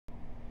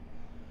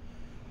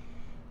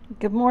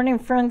Good morning,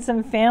 friends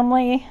and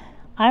family.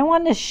 I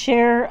want to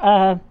share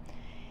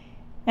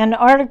an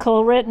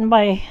article written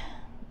by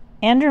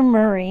Andrew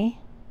Murray,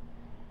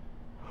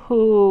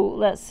 who,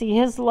 let's see,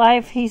 his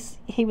life,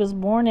 he was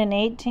born in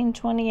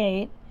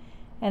 1828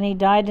 and he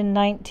died in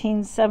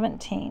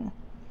 1917.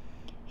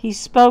 He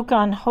spoke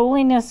on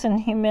holiness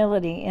and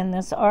humility in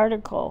this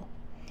article,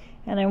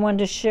 and I wanted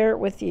to share it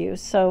with you.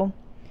 So,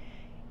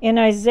 in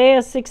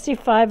Isaiah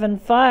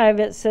 65:5,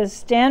 it says,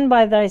 "Stand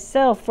by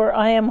thyself, for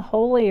I am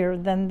holier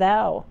than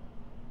thou."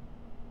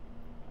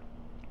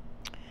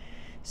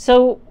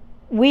 So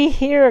we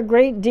hear a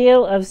great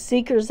deal of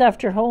seekers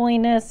after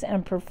holiness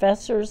and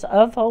professors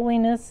of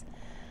holiness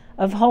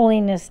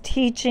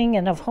teaching,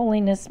 and of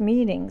holiness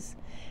meetings.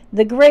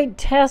 The great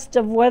test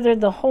of whether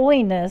the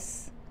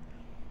holiness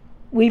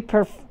we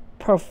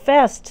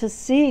profess to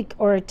seek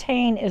or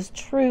attain is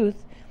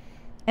truth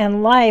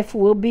and life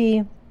will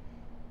be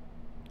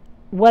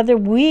whether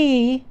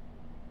we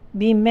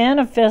be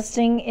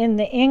manifesting in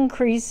the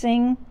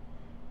increasing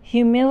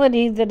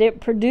humility that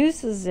it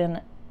produces in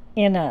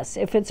us,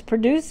 if it's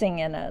producing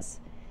in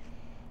us.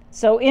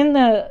 So in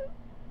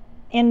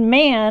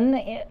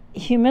man,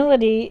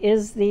 humility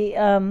is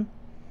the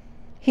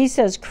he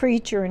says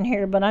creature in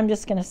here, but I'm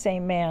just going to say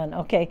man.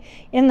 Okay,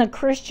 in the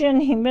Christian,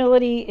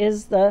 humility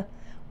is the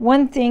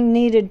one thing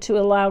needed to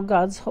allow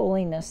God's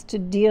holiness to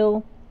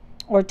deal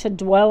or to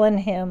dwell in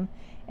him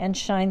and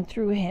shine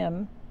through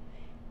him.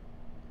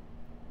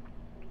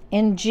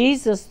 In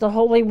Jesus, the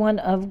Holy One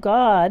of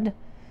God,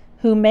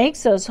 who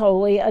makes us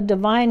holy, a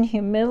divine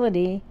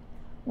humility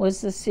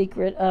was the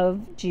secret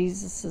of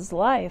Jesus'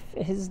 life,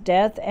 his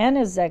death, and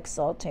his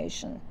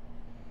exaltation.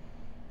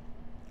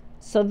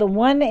 So the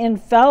one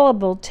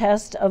infallible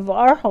test of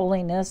our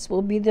holiness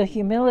will be the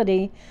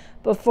humility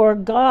before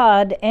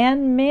God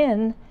and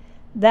men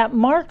that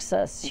marks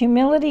us.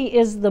 Humility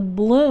is the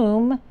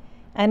bloom,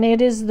 and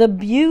it is the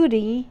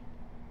beauty,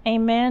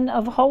 amen,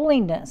 of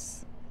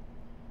holiness.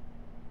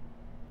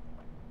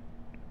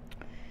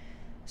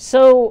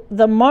 So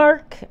the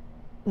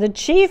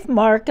chief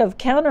mark of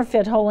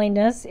counterfeit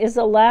holiness is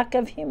a lack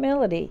of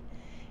humility.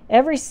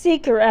 Every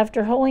seeker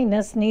after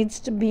holiness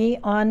needs to be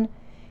on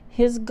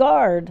his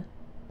guard,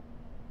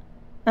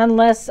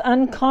 unless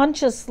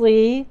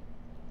unconsciously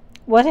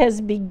what has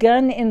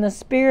begun in the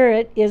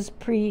spirit is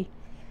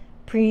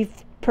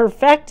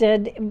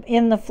perfected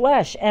in the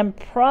flesh, and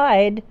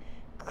pride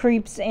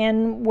creeps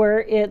in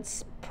where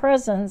its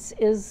presence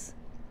is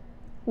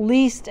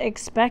least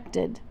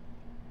expected.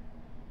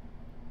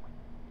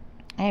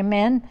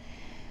 Amen.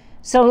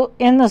 So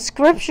in the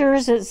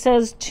scriptures, it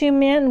says 2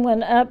 men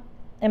went up,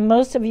 and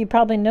most of you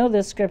probably know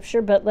this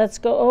scripture, but let's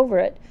go over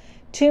it.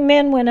 2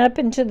 men went up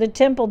into the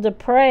temple to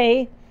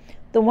pray,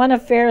 the one a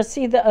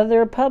Pharisee, the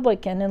other a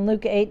publican, in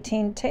Luke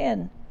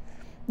 18:10.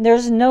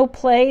 There's no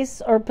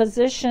place or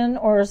position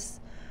or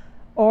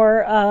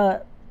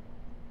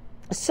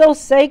so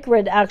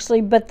sacred,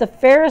 actually, but the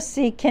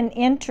Pharisee can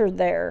enter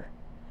there.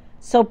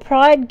 So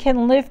pride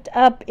can lift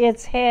up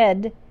its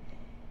head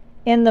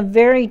in the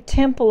very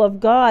temple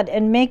of God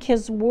and make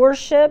his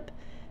worship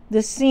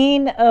the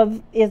scene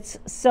of its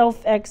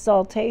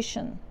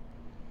self-exaltation.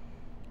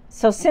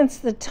 So since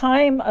the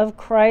time of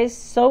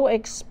Christ so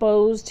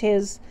exposed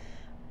this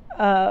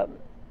pride,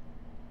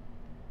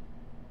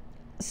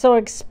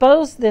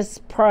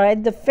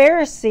 the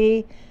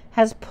Pharisee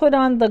has put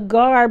on the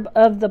garb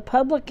of the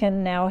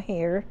publican now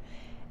here,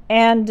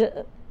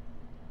 and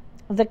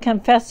the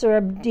confessor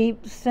of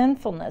deep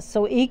sinfulness.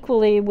 So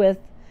equally with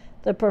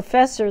the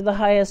professor, the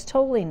highest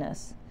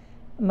holiness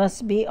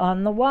must be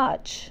on the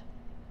watch.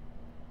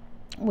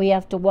 We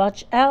have to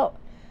watch out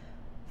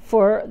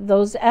for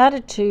those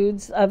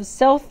attitudes of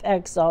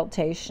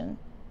self-exaltation.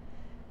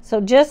 So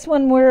just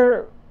when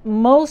we're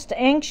most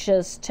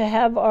anxious to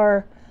have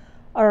our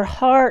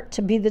heart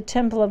to be the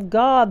temple of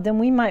God, then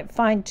we might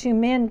find 2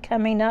 men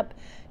coming up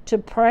to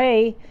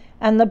pray,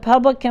 and the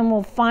publican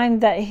will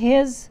find that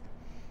his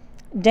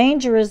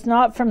danger is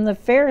not from the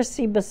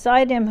Pharisee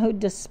beside him who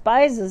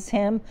despises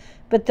him,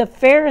 but the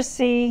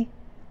Pharisee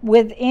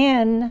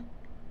within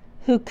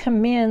who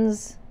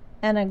commends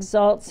and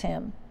exalts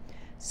him.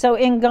 So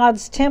in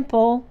God's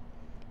temple,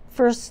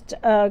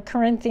 1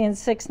 Corinthians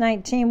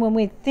 6:19, when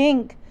we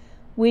think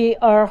we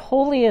are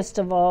holiest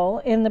of all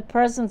in the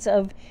presence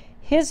of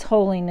his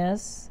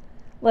holiness,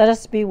 let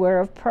us beware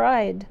of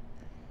pride.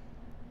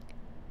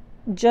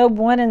 Job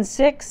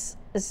 1:6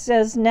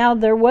 says, "Now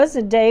there was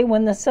a day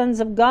when the sons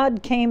of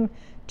God came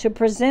to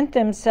present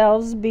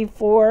themselves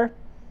before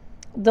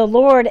the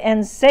Lord,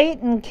 and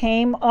Satan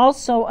came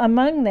also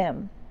among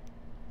them."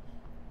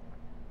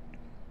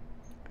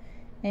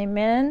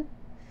 Amen.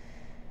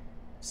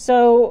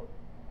 So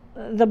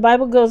the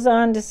Bible goes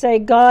on to say,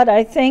 "God,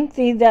 I thank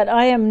thee that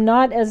I am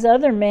not as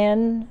other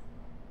men,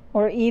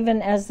 or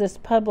even as this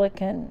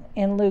publican,"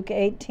 in Luke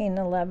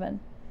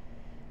 18:11.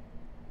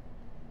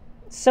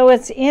 So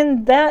it's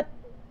in that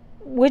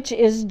which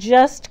is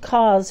just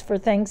cause for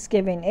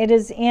thanksgiving. It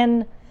is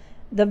in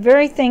the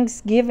very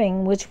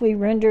thanksgiving which we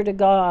render to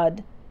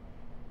God.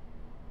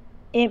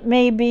 It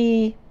may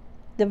be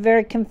the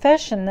very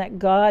confession that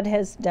God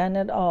has done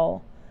it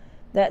all,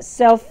 that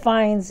self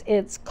finds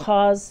its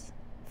cause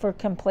for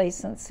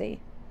complacency.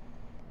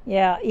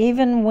 Yeah,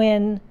 even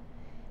when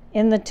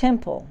in the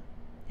temple,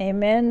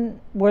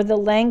 amen, where the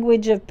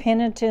language of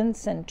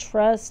penitence and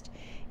trust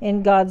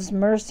in God's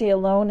mercy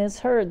alone is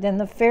heard, then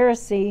the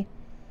Pharisee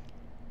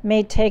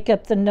may take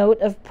up the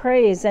note of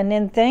praise, and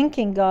in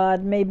thanking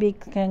God may be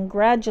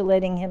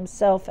congratulating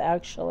himself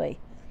actually.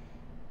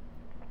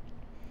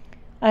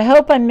 I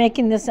hope I'm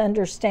making this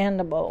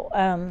understandable.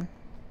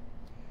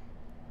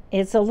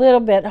 It's a little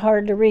bit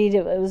hard to read.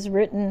 It was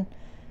written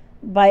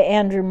by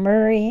Andrew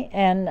Murray,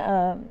 and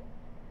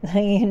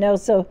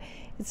so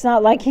it's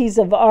not like he's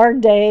of our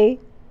day.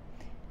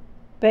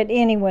 But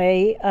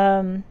anyway,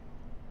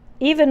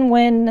 even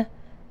when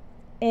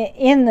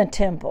in the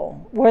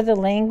temple, where the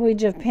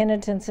language of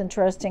penitence and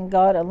trust in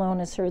God alone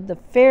is heard, the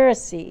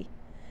Pharisee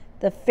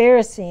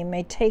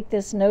may take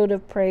this note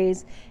of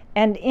praise,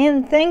 and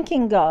in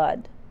thanking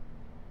God,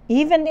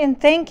 even in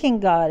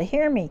thanking God,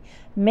 hear me,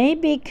 may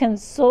be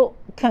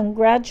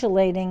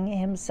congratulating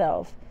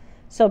himself.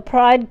 So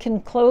pride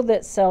can clothe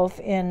itself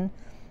in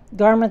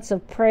garments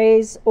of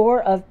praise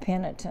or of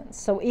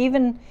penitence. So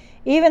even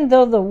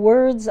though the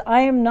words, I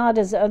am not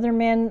as other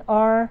men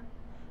are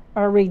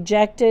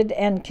rejected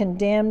and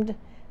condemned,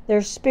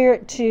 their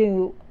spirit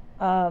too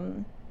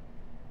often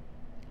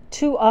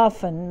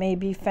may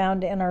be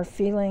found in our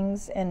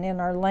feelings and in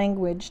our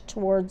language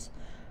towards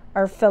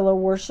our fellow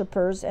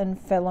worshipers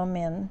and fellow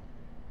men.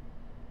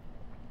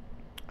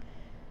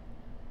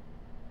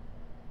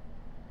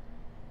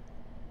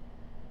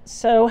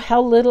 So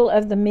how little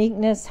of the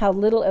meekness, how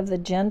little of the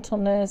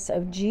gentleness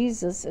of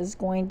Jesus is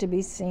going to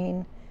be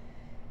seen.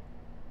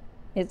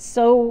 It's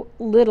so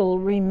little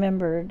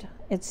remembered.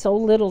 It's so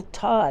little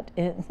taught,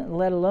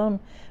 let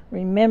alone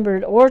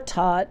remembered or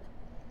taught.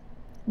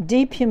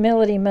 Deep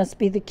humility must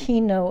be the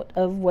keynote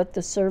of what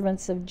the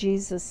servants of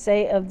Jesus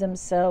say of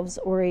themselves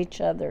or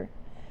each other.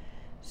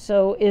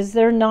 So is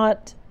there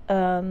not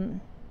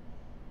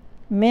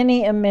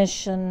many a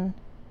mission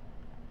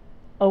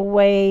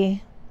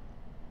away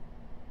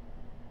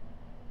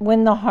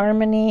when the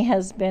harmony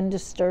has been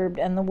disturbed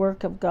and the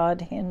work of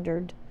God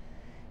hindered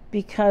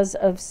because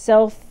of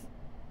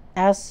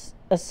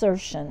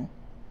self-assertion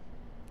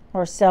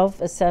or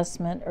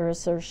self-assessment or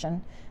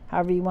assertion,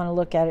 however you want to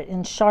look at it,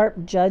 in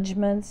sharp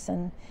judgments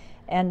and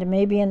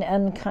maybe in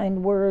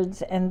unkind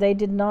words, and they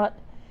did not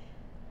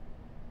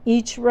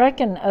each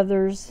reckon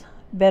others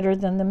better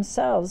than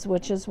themselves,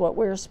 which is what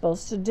we're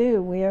supposed to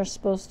do. We are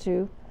supposed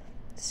to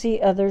see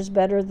others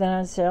better than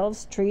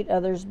ourselves, treat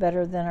others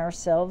better than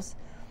ourselves.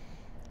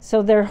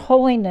 So their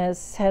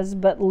holiness has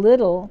but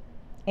little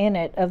in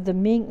it of the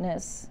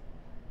meekness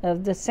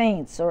of the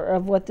saints, or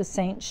of what the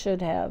saints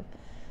should have.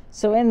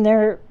 So in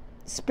their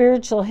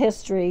spiritual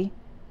history,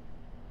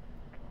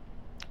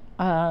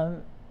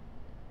 men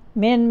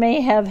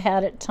may have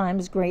had at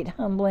times great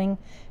humbling,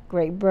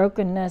 great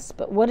brokenness,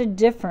 but what a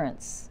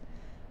difference,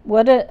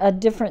 what a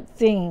different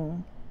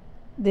thing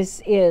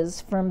this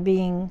is from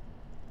being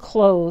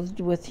clothed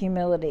with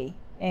humility.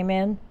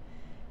 Amen?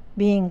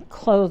 Being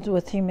clothed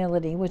with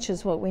humility, which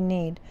is what we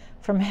need,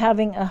 from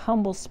having a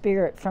humble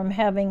spirit, from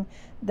having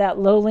that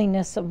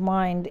lowliness of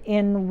mind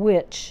in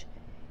which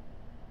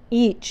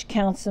each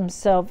counts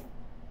himself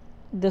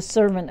the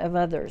servant of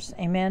others.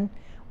 Amen?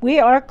 We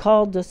are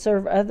called to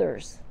serve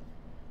others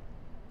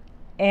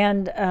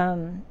and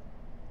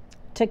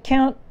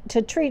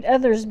to treat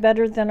others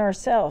better than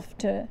ourselves.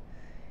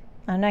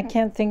 And I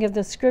can't think of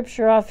the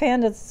scripture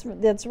offhand.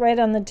 That's right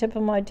on the tip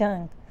of my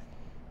tongue.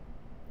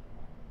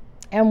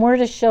 And we're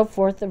to show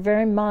forth the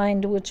very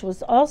mind which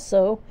was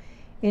also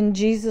in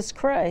Jesus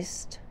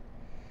Christ.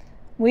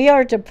 We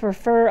are to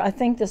prefer, I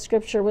think the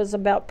scripture was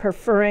about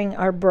preferring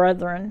our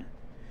brethren.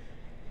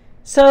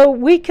 So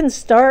we can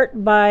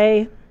start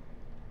by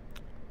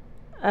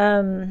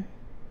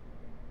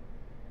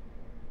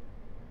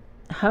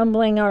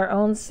humbling our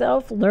own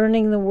self,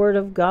 learning the Word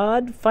of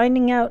God,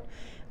 finding out,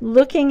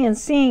 looking and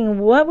seeing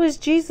what was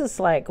Jesus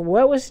like,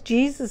 what was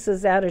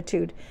Jesus's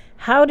attitude,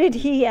 how did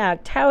he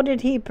act, how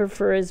did he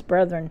prefer his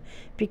brethren,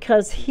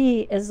 because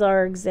he is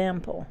our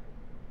example.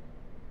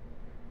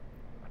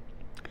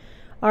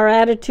 Our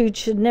attitude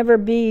should never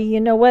be,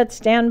 you know what,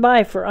 stand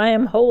by, for I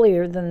am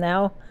holier than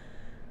thou.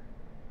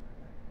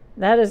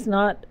 That is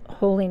not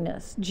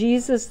holiness.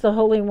 Jesus, the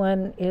Holy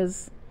One,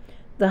 is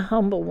the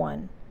humble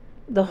one.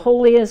 The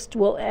holiest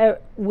will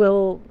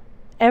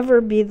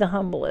ever be the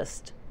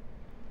humblest.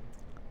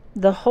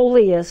 The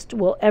holiest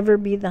will ever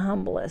be the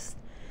humblest.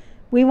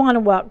 We want to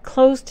walk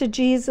close to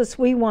Jesus.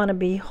 We want to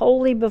be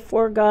holy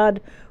before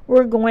God.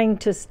 We're going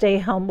to stay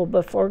humble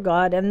before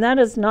God. And that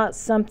is not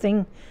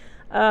something,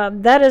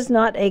 that is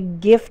not a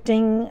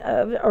gifting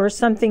or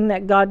something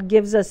that God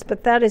gives us,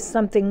 but that is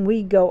something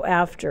we go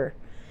after.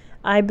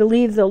 I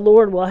believe the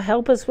Lord will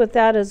help us with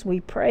that as we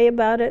pray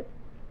about it.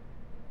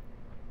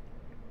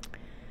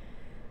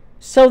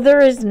 So there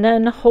is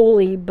none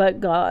holy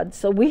but God.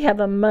 So we have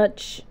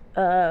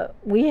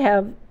we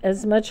have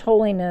as much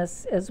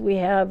holiness as we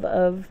have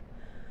of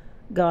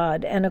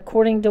God, and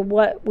according to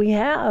what we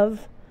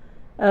have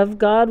of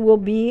God will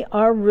be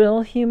our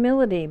real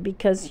humility,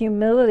 because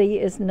humility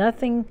is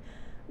nothing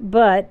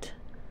but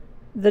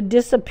the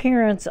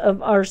disappearance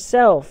of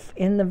ourself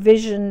in the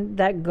vision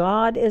that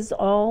God is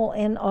all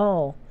in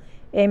all.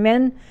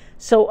 Amen.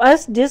 So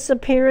us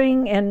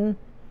disappearing and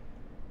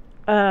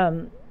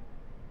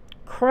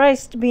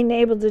Christ being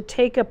able to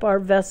take up our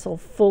vessel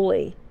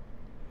fully,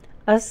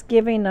 us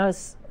giving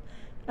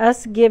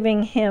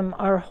him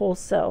our whole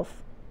self.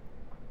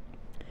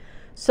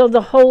 So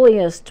the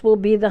holiest will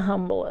be the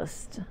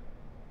humblest.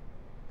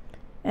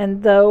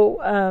 And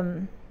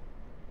though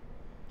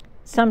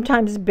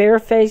sometimes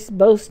barefaced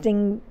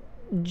boasting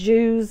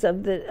Jews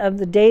of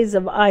the days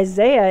of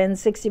Isaiah in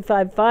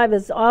 65:5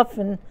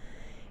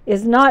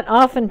 is not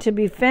often to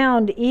be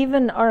found,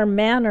 even our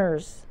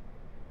manners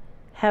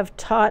have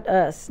taught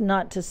us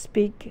not to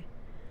speak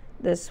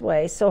this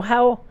way. So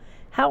how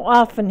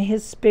often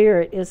his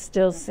spirit is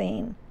still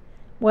seen,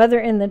 whether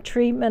in the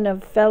treatment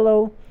of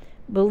fellow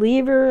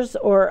believers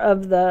or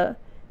of the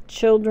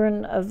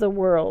children of the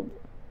world,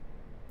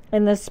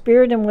 in the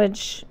spirit in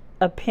which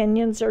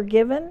opinions are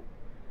given.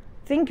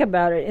 Think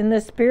about it, in the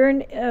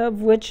spirit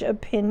of which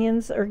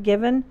opinions are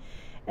given.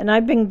 And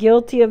I've been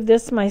guilty of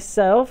this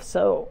myself,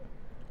 so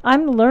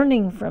I'm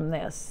learning from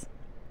this.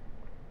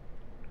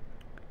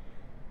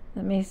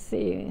 Let me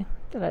see,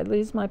 did I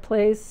lose my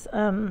place?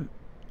 I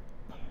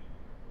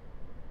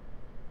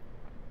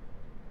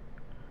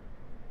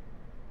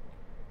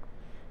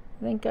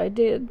think I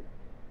did.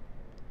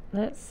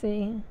 Let's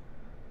see.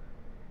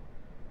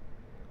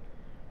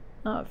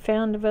 Not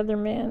found of other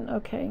men.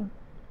 Okay.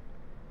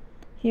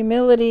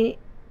 Humility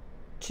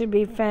to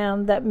be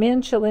found, that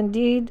men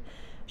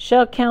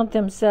shall count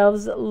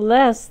themselves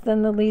less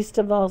than the least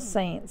of all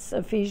saints.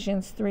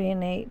 Ephesians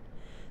 3:8.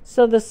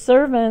 So the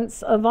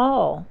servants of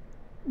all,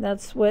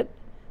 that's what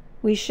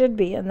we should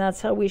be, and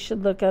that's how we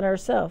should look at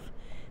ourselves.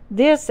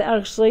 This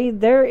actually,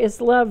 there is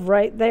love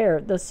right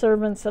there, the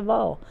servants of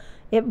all.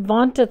 It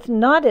vaunteth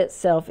not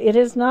itself, it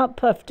is not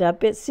puffed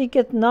up, it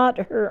seeketh not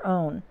her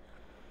own.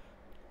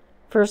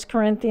 1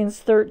 Corinthians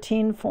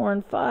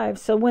 13:4-5.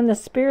 So when the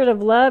spirit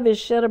of love is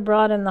shed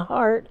abroad in the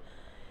heart,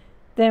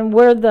 then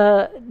where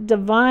the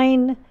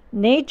divine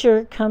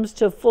nature comes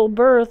to full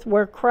birth,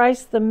 where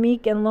Christ, the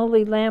meek and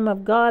lowly Lamb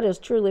of God, is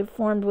truly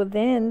formed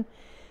within,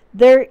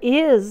 there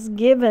is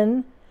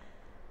given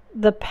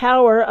the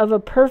power of a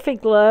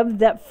perfect love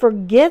that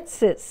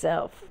forgets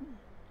itself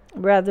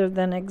rather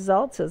than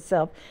exalts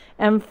itself,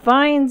 and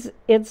finds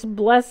its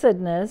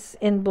blessedness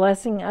in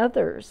blessing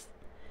others.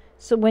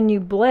 So when you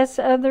bless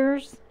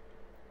others,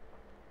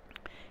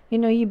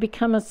 you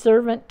become a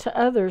servant to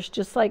others,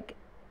 just like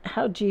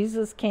how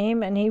Jesus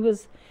came and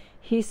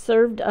he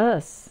served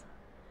us.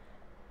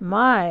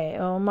 My,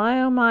 oh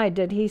my,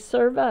 did he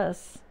serve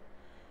us.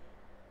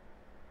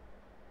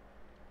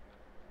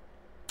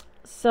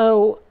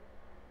 So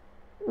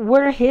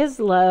where his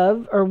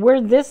love, or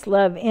where this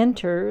love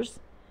enters,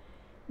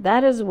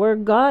 that is where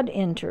God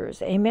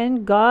enters.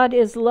 Amen. God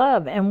is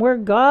love. And where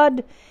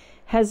God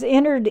has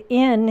entered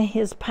in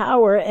his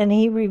power and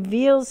he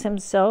reveals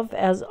himself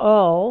as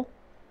all,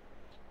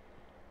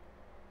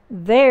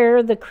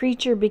 there the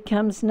creature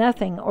becomes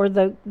nothing, or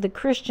the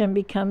Christian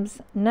becomes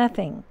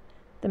nothing.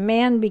 The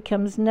man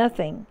becomes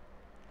nothing.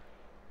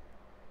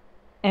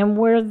 And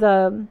where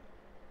the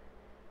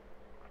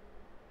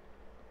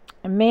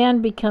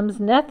man becomes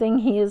nothing,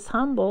 he is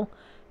humble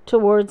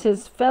towards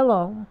his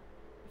fellow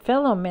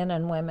men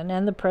and women,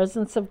 and the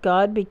presence of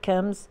God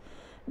becomes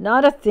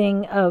not a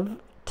thing of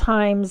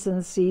times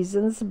and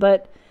seasons,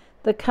 but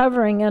the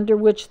covering under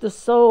which the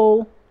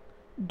soul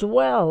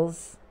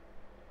dwells.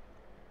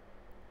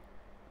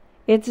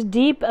 Its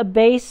deep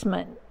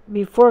abasement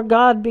before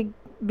God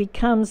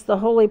becomes the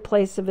holy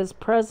place of his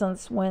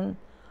presence, when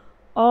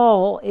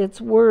all its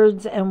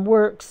words and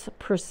works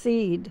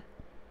proceed.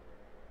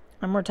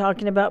 And we're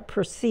talking about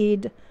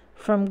proceed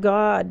from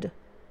God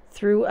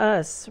through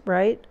us,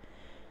 right?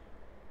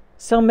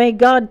 So may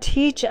God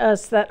teach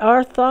us that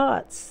our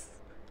thoughts,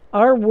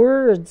 our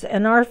words,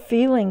 and our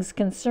feelings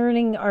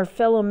concerning our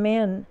fellow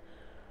men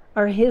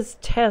are his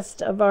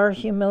test of our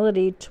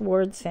humility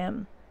towards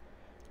him.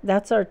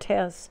 That's our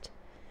test.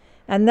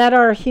 And that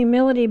our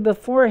humility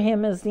before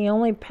him is the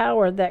only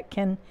power that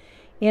can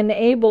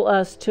enable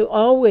us to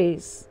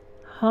always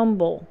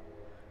humble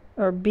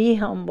or be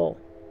humble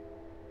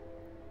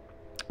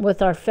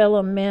with our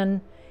fellow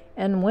men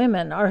and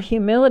women. Our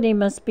humility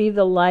must be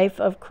the life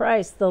of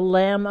Christ, the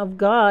Lamb of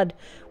God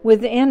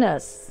within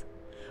us.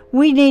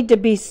 We need to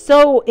be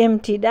so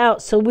emptied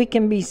out so we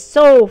can be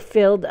so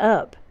filled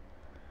up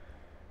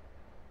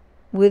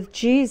with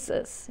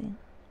Jesus.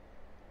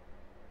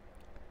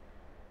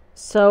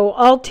 So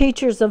all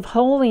teachers of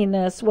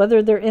holiness,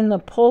 whether they're in the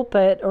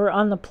pulpit or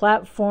on the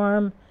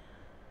platform,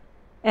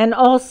 and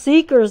all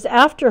seekers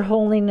after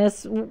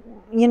holiness,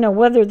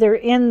 whether they're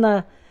in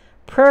the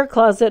prayer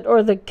closet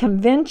or the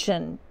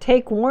convention,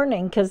 take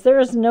warning, because there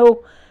is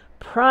no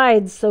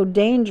pride so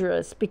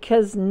dangerous,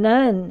 because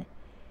none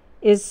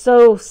is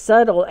so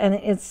subtle and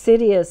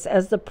insidious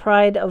as the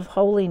pride of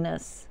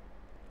holiness.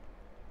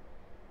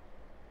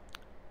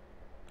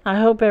 I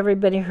hope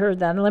everybody heard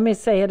that. And let me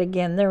say it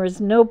again. There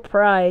is no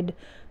pride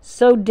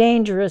so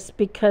dangerous,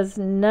 because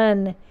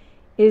none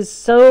is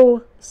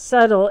so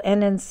subtle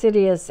and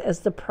insidious as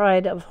the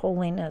pride of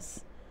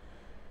holiness.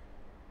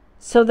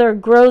 So there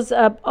grows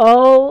up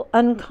all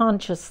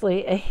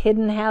unconsciously a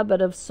hidden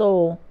habit of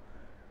soul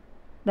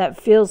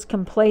that feels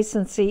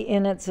complacency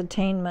in its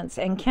attainments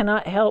and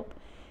cannot help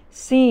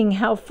seeing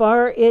how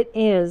far it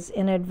is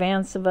in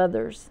advance of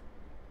others.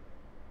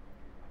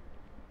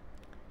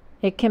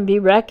 It can be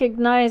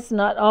recognized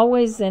not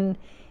always in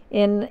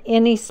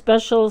any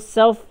special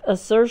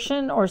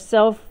self-assertion or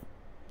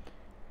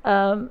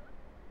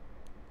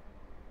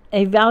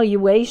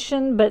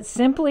self-evaluation, but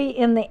simply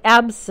in the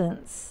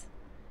absence.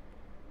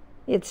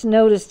 It's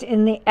noticed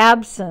in the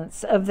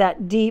absence of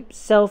that deep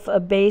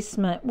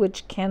self-abasement,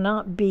 which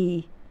cannot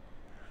but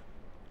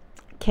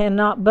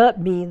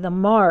be the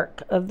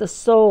mark of the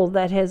soul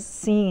that has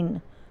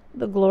seen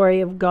the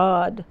glory of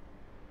God.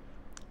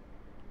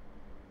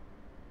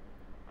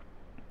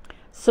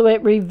 So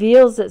it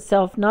reveals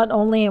itself not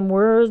only in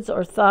words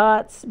or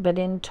thoughts, but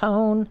in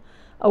tone,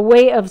 a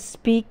way of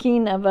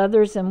speaking of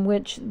others in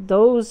which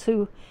those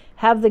who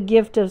have the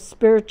gift of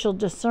spiritual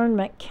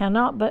discernment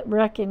cannot but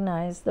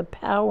recognize the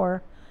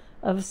power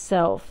of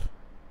self.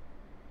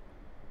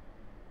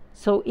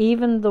 So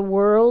even the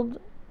world,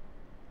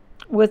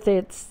 with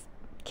its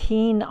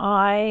keen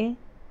eye,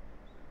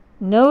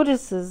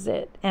 notices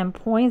it and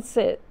points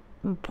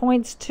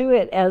to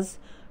it as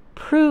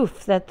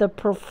proof that the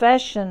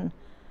profession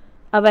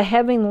of a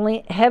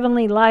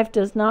heavenly life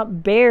does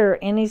not bear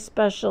any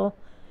special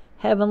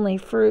heavenly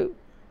fruit.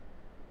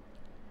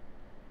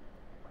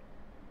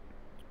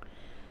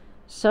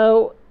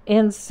 So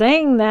in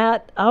saying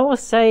that, I will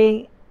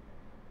say,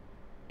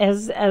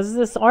 as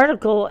this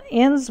article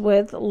ends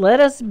with, let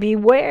us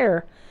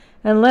beware,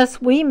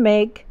 unless we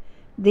make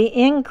the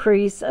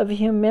increase of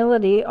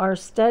humility our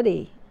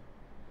study.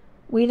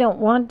 We don't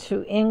want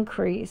to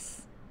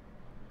increase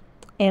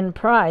in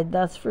pride,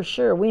 that's for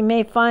sure. We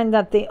may find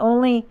that the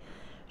only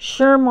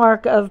sure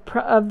mark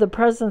of the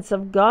presence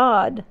of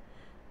God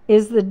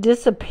is the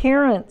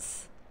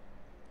disappearance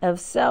of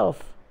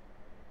self.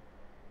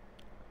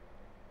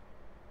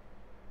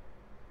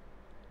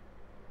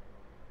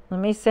 Let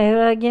me say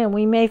that again.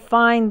 We may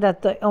find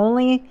that the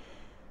only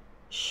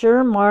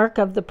sure mark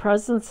of the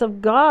presence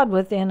of God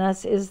within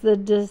us is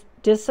the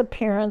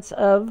disappearance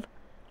of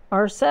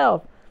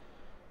ourself.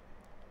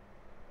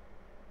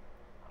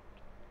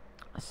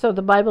 So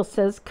the Bible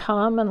says,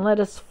 "Come and let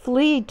us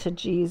flee to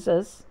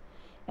Jesus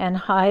and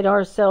hide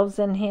ourselves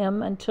in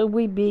him until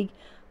we be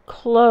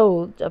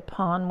clothed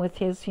upon with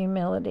his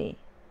humility."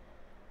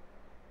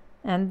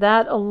 And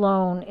that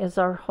alone is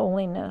our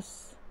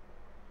holiness.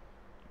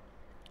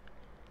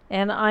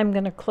 And I'm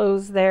going to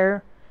close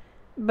there.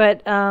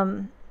 But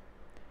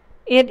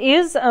it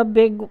is a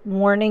big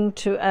warning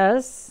to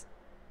us.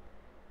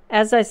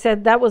 As I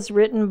said, that was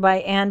written by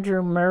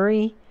Andrew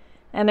Murray,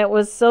 and it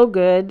was so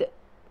good.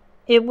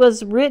 It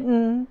was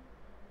written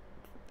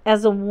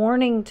as a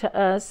warning to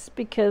us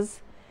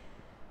because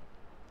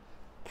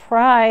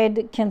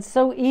pride can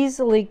so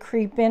easily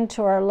creep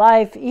into our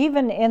life,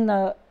 even in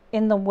the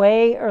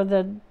way or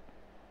the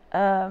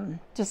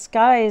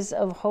disguise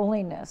of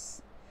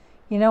holiness.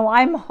 You know,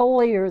 I'm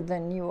holier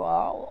than you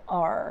all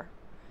are,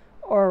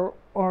 or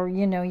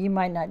you know, you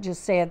might not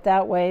just say it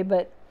that way,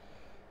 but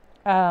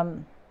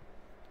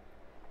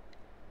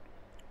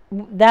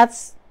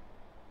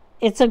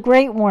it's a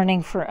great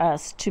warning for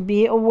us to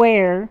be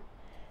aware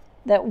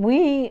that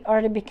we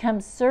are to become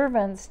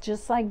servants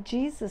just like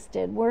Jesus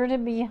did. We're to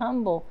be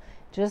humble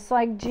just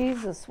like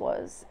Jesus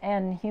was.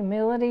 And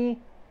humility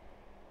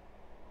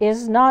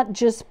is not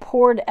just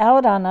poured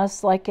out on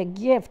us like a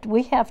gift.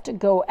 We have to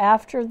go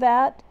after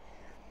that.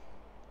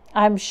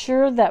 I'm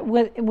sure that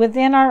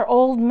within our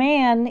old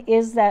man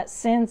is that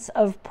sense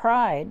of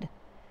pride.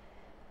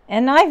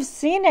 And I've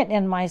seen it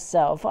in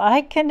myself.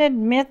 I can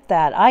admit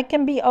that. I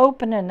can be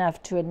open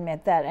enough to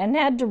admit that, and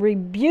had to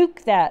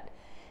rebuke that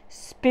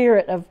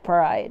spirit of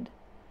pride.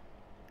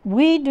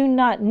 We do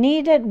not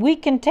need it. We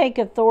can take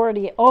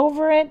authority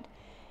over it.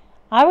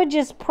 I would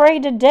just pray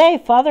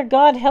today, Father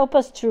God, help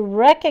us to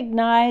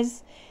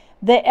recognize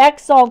the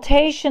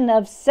exaltation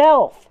of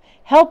self.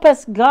 Help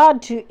us,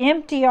 God, to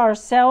empty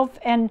ourselves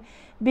and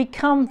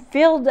become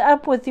filled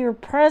up with your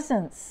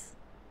presence,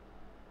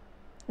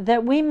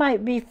 that we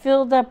might be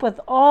filled up with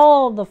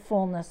all the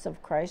fullness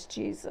of Christ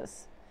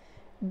Jesus.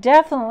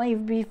 Definitely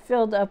be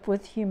filled up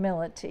with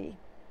humility.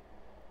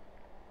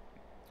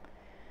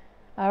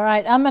 All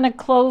right, I'm going to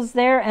close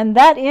there, and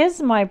that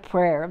is my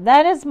prayer.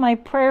 That is my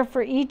prayer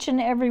for each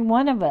and every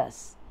one of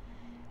us,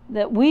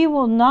 that we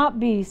will not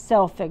be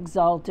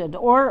self-exalted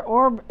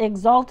or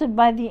exalted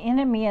by the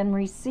enemy and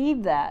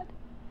receive that,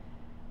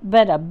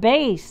 but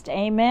abased,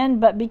 amen,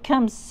 but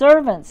become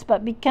servants,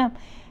 but become...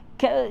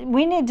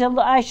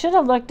 I should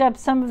have looked up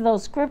some of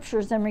those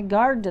scriptures in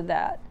regard to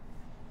that,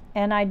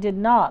 and I did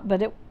not,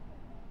 but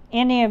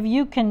any of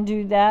you can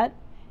do that,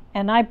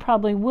 and I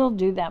probably will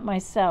do that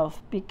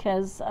myself,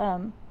 because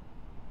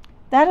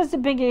that is a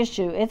big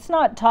issue. It's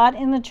not taught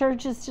in the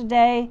churches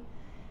today.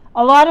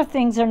 A lot of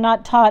things are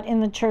not taught in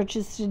the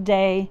churches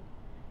today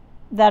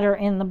that are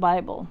in the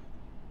Bible.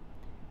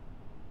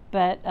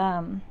 But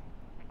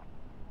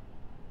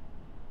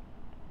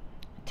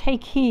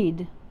take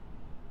heed.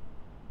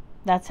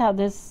 That's how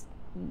this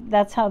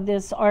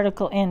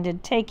article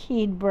ended. Take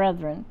heed,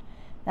 brethren.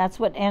 That's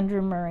what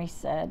Andrew Murray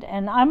said.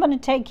 And I'm going to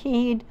take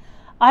heed.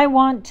 I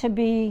would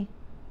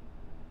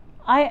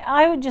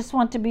just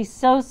want to be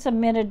so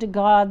submitted to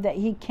God that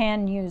He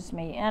can use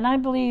me. And I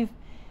believe,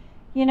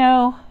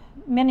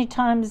 many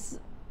times,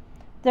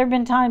 there have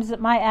been times that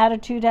my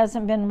attitude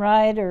hasn't been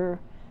right, or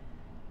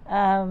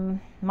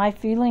my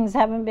feelings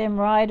haven't been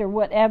right, or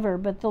whatever.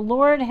 But the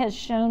Lord has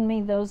shown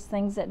me those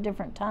things at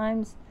different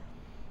times.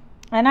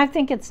 And I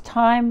think it's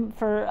time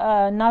for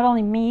not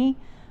only me,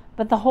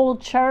 but the whole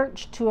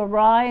church to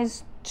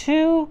arise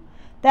to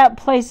that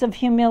place of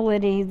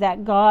humility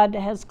that God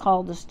has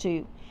called us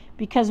to.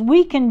 Because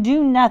we can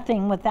do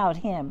nothing without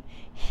Him.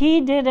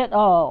 He did it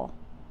all.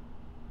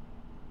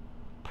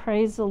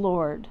 Praise the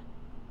Lord.